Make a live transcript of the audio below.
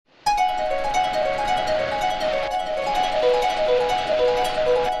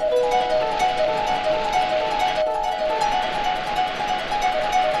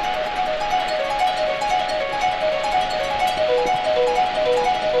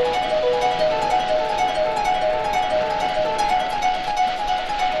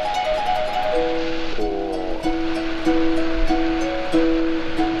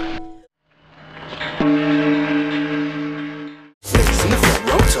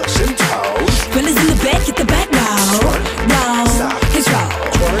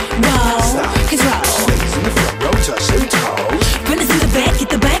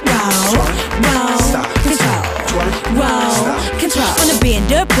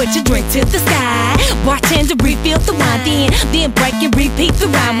put your drink to the sky. Bartender refill the wine, then break and repeat the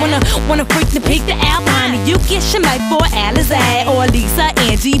rhyme. Wanna freak the peak the Alpine. You get your mate for Alizé or Lisa,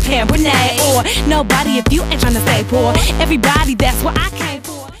 Angie, Pam, Renee, or nobody if you ain't tryna stay poor. Everybody, that's what I came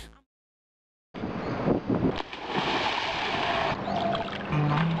for.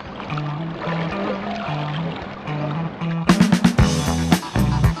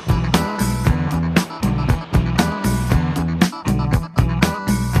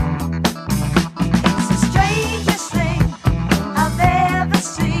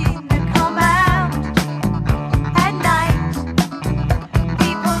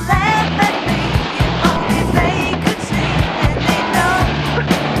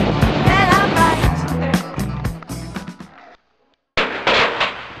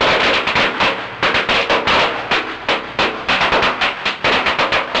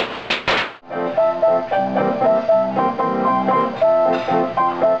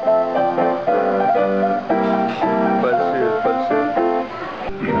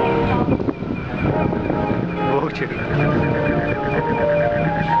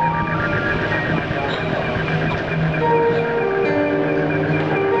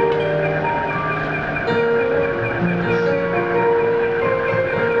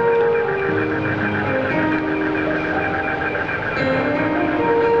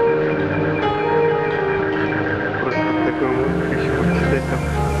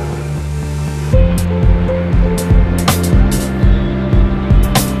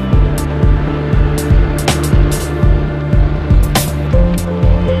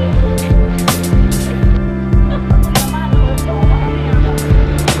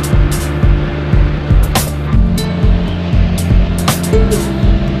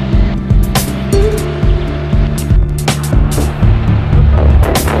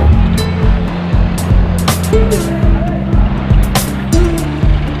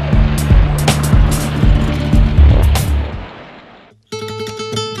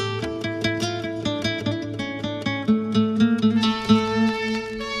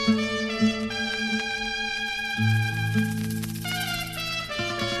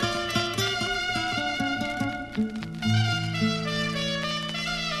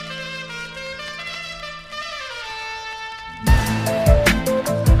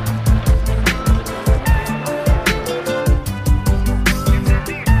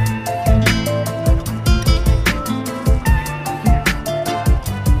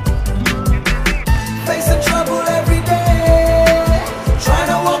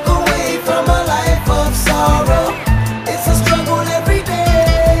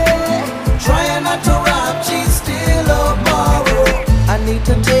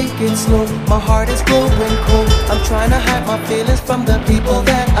 Slow. My heart is growing cold. I'm trying to hide my feelings from the people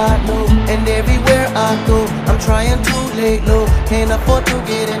that I know. And everywhere I go, I'm trying to lay low. Can't afford to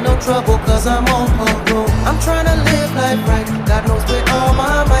get in no trouble, cause I'm on a roll. I'm trying to live life right, God knows with all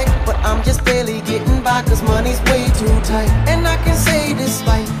my might. But I'm just barely getting by, cause money's way too tight. And I can say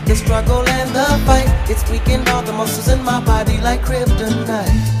despite the struggle and the fight, it's weakened all the muscles in my body like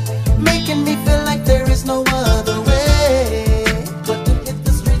kryptonite, making me feel like there is no other way but to hit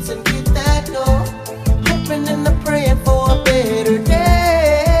the streets and get that dough, hoping and praying for a better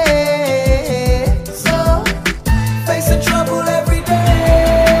day. So, facing trouble every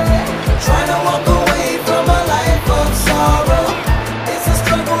day, trying to walk away from a life of sorrow. It's a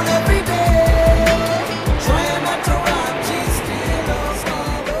struggle every day, trying not to rob, she's still a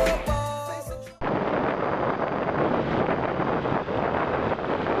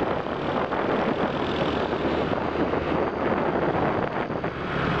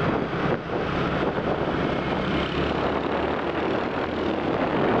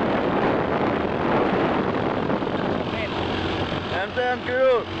Em xem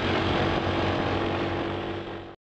kêu